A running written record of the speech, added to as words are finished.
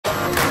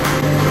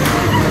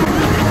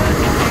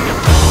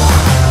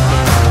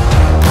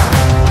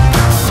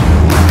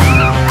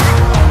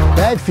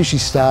Fishy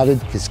started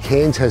because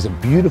Cairns has a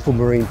beautiful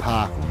marine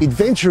park.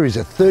 Adventure is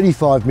a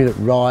 35-minute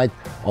ride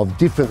of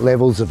different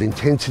levels of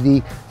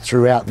intensity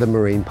throughout the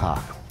marine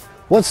park.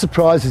 What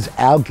surprises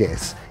our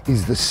guests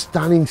is the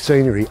stunning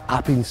scenery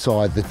up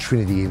inside the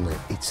Trinity Inlet.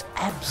 It's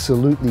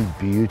absolutely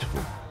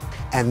beautiful.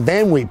 And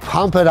then we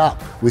pump it up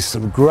with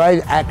some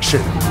great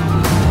action.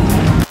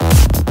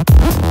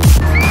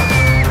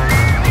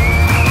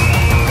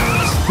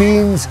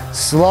 Spins,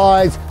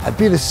 slides, a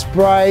bit of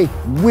spray,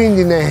 wind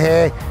in their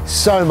hair,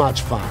 so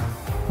much fun.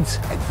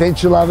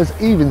 Adventure lovers,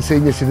 even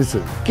senior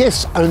citizens.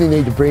 Guests only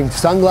need to bring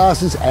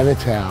sunglasses and a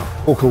towel.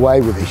 Walk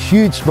away with a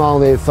huge smile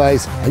on their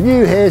face, a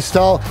new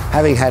hairstyle,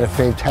 having had a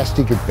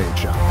fantastic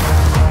adventure.